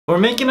We're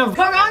making a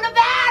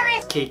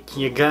coronavirus cake,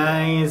 you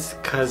guys,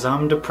 cause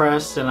I'm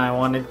depressed and I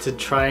wanted to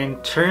try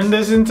and turn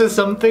this into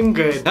something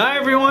good. Hi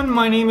everyone,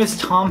 my name is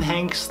Tom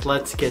Hanks.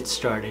 Let's get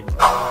started.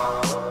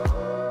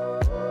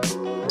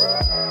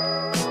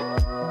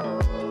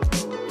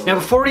 Now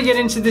before we get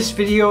into this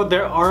video,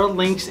 there are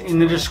links in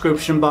the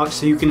description box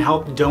so you can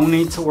help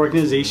donate to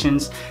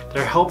organizations that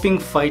are helping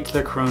fight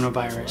the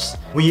coronavirus.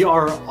 We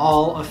are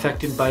all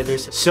affected by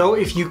this, so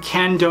if you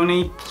can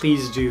donate,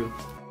 please do.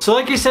 So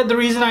like I said, the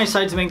reason I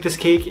decided to make this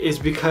cake is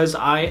because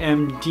I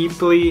am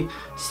deeply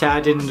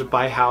saddened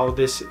by how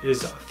this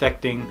is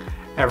affecting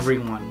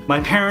everyone. My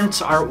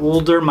parents are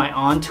older, my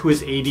aunt who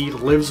is 80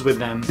 lives with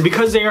them.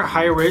 Because they are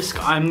high risk,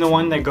 I'm the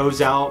one that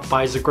goes out,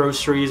 buys the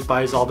groceries,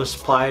 buys all the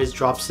supplies,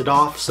 drops it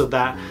off so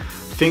that,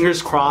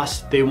 fingers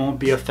crossed, they won't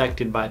be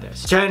affected by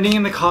this. Standing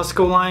in the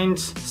Costco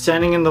lines,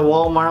 standing in the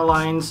Walmart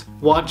lines,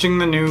 watching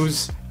the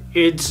news,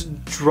 it's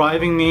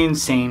driving me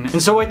insane.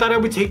 And so I thought I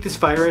would take this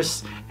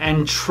virus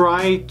and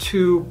try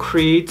to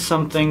create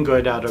something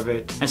good out of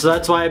it. And so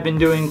that's why I've been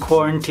doing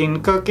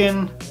quarantine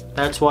cooking.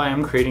 That's why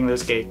I'm creating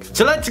this cake.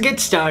 So let's get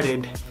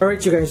started.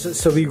 Alright you guys,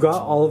 so we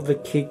got all of the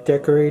cake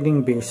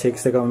decorating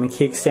basics. I got my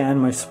cake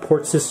stand, my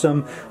support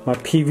system, my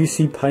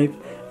PVC pipe,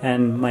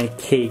 and my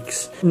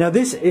cakes. Now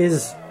this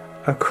is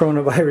a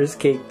coronavirus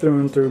cake through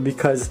and through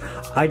because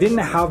I didn't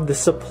have the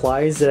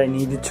supplies that I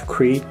needed to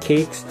create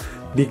cakes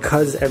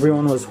because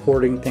everyone was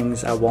hoarding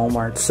things at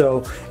Walmart.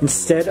 So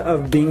instead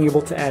of being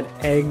able to add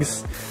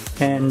eggs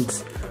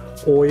and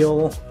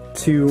oil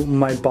to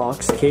my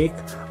box cake,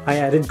 I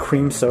added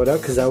cream soda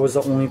because that was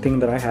the only thing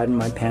that I had in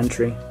my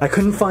pantry. I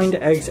couldn't find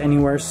eggs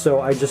anywhere, so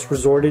I just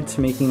resorted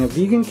to making a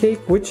vegan cake,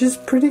 which is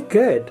pretty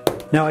good.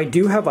 Now I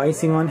do have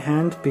icing on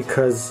hand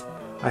because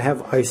I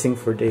have icing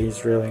for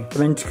days, really. And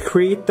then to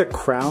create the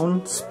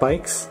crown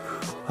spikes,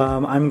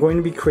 I'm going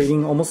to be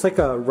creating almost like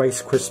a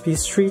Rice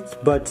Krispies treat,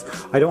 but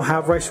I don't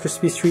have Rice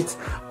Krispies treats.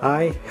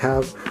 I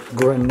have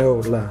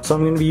granola. So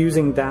I'm going to be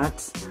using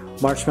that,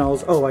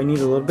 marshmallows. Oh, I need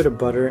a little bit of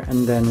butter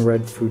and then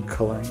red food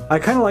coloring. I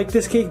kind of like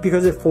this cake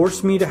because it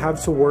forced me to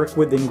have to work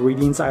with the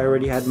ingredients I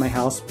already had in my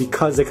house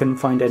because I couldn't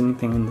find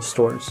anything in the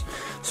stores.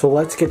 So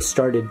let's get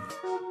started.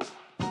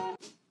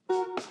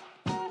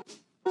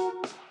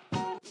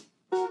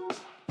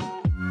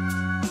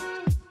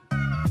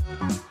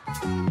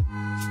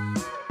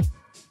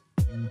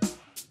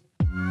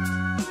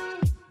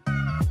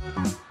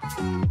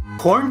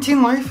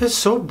 Quarantine life is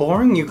so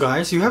boring, you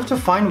guys. You have to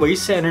find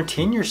ways to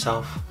entertain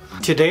yourself.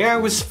 Today I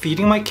was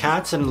feeding my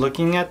cats and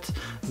looking at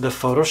the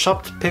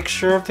photoshopped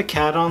picture of the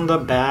cat on the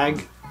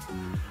bag,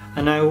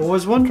 and I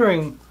was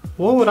wondering,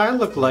 what would I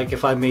look like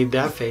if I made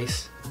that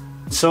face?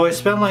 So I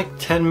spent like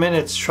 10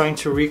 minutes trying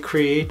to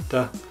recreate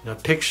the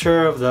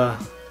picture of the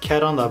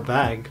cat on the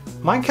bag.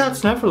 My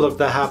cats never look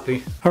that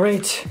happy.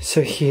 Alright,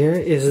 so here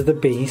is the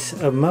base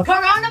of my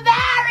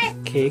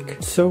coronavirus cake.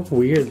 It's so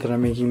weird that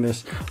I'm making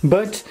this,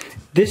 but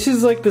this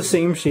is like the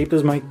same shape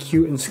as my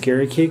cute and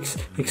scary cakes,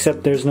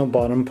 except there's no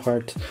bottom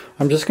part.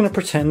 I'm just gonna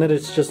pretend that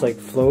it's just like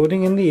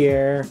floating in the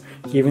air,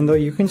 even though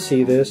you can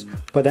see this,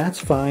 but that's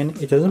fine.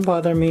 It doesn't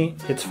bother me,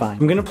 it's fine.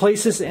 I'm gonna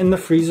place this in the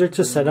freezer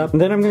to set up,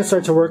 and then I'm gonna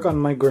start to work on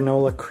my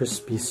granola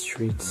Krispies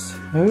treats.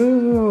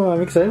 Ooh,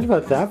 I'm excited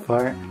about that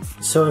part.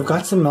 So I've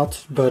got some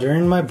melted butter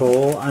in my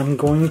bowl. I'm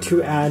going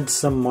to add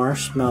some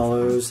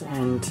marshmallows,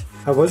 and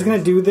I was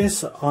gonna do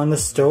this on the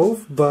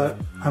stove, but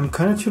I'm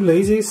kind of too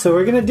lazy, so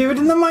we're gonna do it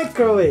in the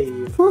microwave.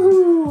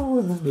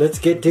 Woohoo! Let's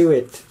get to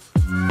it.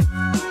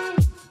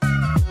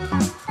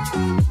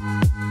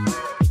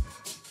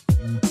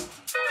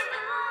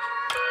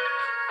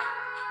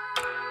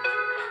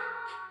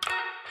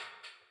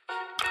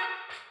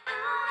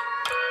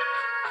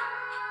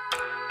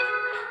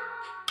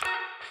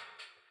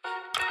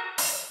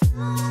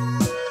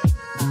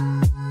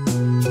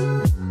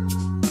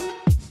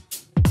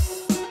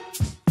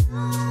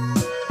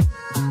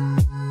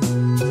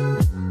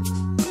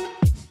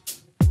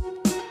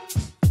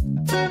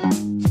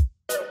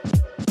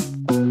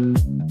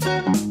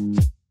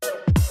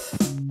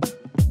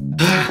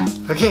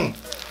 Okay,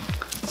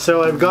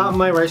 so I've got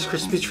my Rice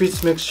Krispies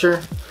Treats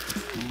mixture.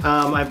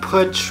 I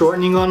put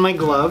shortening on my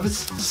gloves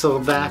so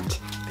that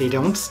they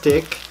don't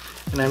stick,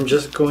 and I'm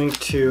just going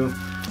to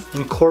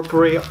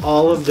incorporate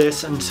all of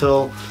this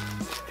until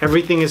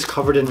everything is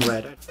covered in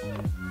red.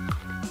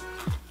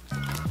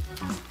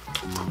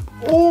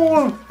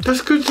 Oh,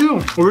 that's good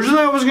too.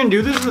 Originally I was gonna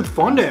do this with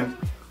fondant,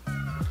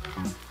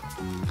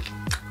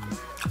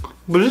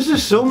 but this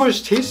is so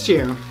much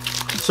tastier.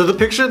 So the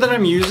picture that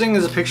I'm using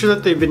is a picture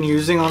that they've been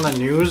using on the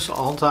news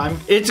all the time.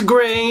 It's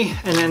gray,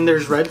 and then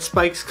there's red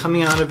spikes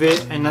coming out of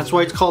it, and that's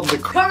why it's called the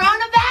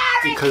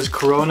coronavirus. Because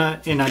corona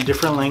in a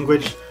different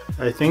language,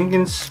 I think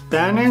in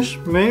Spanish,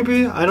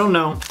 maybe, I don't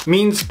know,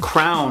 means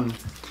crown.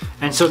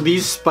 And so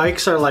these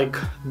spikes are like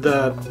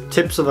the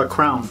tips of a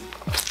crown.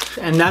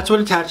 And that's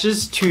what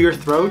attaches to your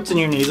throat and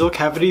your nasal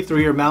cavity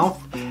through your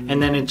mouth,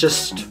 and then it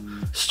just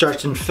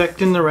starts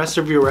infecting the rest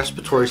of your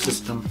respiratory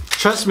system.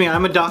 Trust me,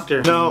 I'm a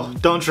doctor. No,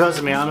 don't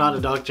trust me, I'm not a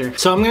doctor.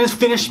 So I'm gonna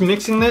finish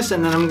mixing this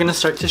and then I'm gonna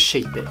start to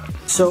shape it.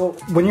 So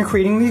when you're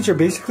creating these, you're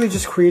basically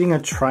just creating a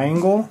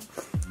triangle,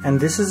 and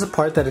this is the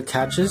part that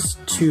attaches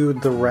to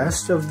the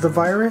rest of the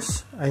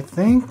virus, I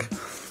think.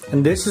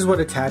 And this is what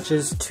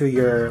attaches to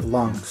your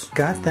lungs.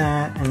 Got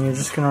that, and you're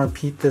just gonna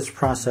repeat this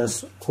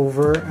process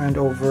over and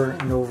over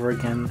and over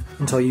again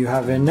until you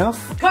have enough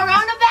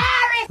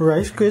coronavirus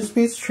Rice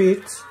Krispies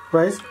treats,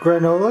 rice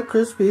granola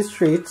Krispies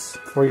treats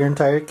for your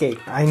entire cake.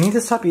 I need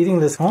to stop eating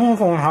this. I don't know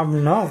if I have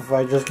enough.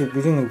 I just keep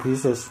eating the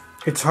pieces.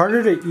 It's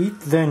harder to eat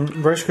than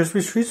Rice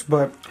Krispies treats,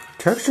 but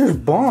texture is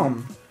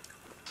bomb.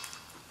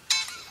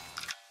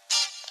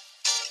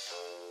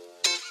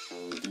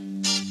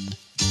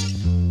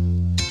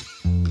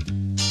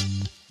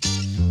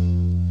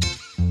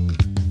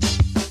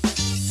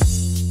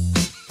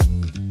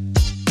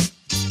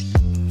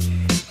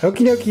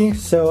 Okie dokie,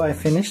 so I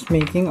finished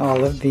making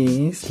all of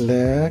these.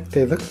 Look,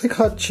 they look like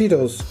hot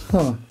Cheetos.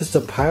 Huh, just a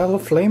pile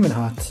of flaming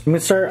hot. I'm gonna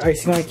start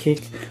icing my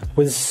cake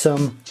with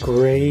some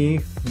gray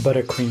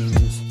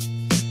buttercreams.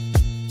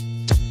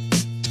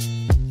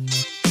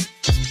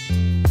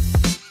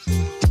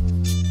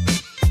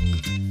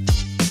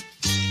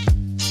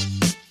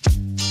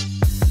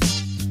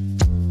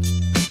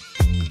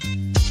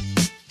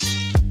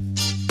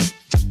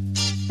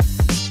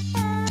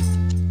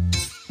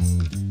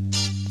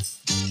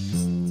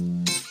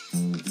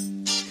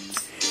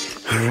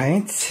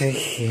 Alright, so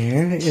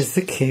here is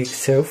the cake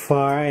so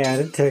far. I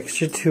added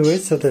texture to it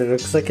so that it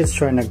looks like it's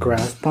trying to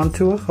grasp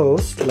onto a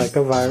host like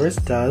a virus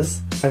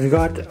does. I've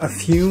got a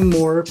few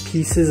more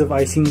pieces of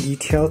icing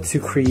detail to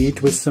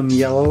create with some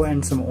yellow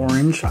and some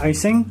orange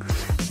icing.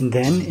 And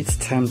then it's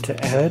time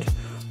to add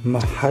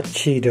my hot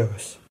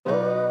Cheetos.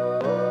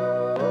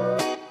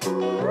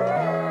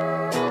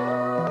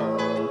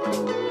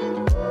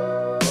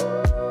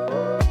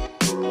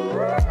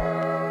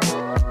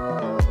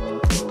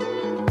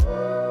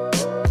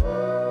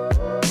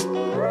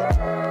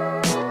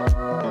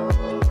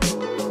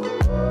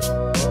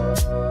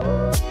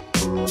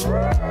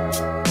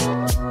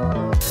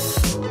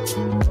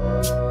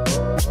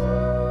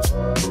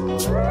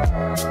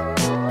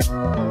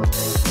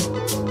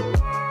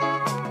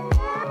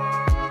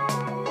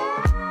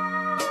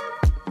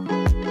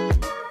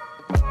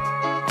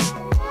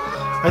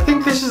 I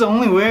think this is the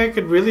only way I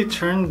could really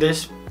turn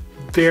this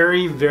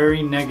very,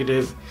 very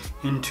negative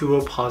into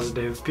a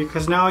positive,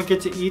 because now I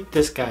get to eat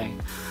this guy.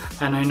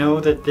 And I know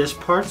that this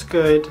part's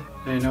good,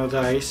 I know the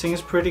icing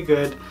is pretty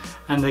good,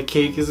 and the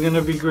cake is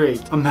gonna be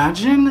great.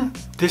 Imagine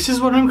this is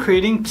what I'm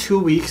creating 2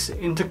 weeks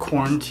into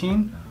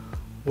quarantine.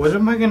 What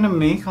am I gonna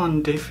make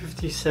on day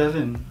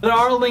 57? There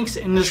are links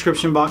in the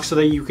description box so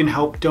that you can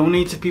help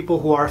donate to people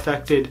who are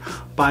affected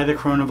by the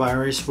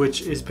coronavirus,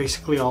 which is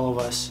basically all of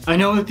us. I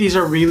know that these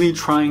are really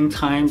trying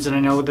times, and I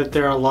know that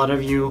there are a lot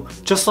of you,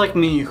 just like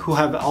me, who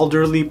have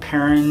elderly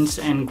parents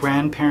and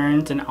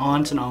grandparents and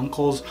aunts and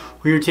uncles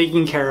who you're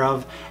taking care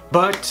of,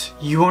 but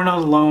you are not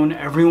alone.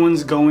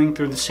 Everyone's going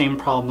through the same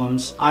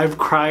problems. I've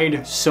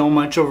cried so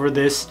much over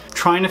this,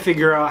 trying to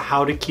figure out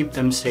how to keep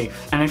them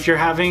safe. And if you're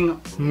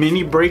having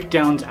mini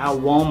breakdowns at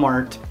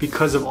Walmart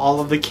because of all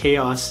of the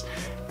chaos,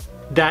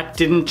 that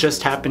didn't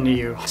just happen to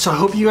you. So I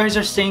hope you guys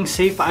are staying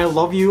safe. I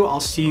love you.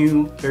 I'll see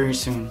you very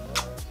soon.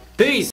 Peace!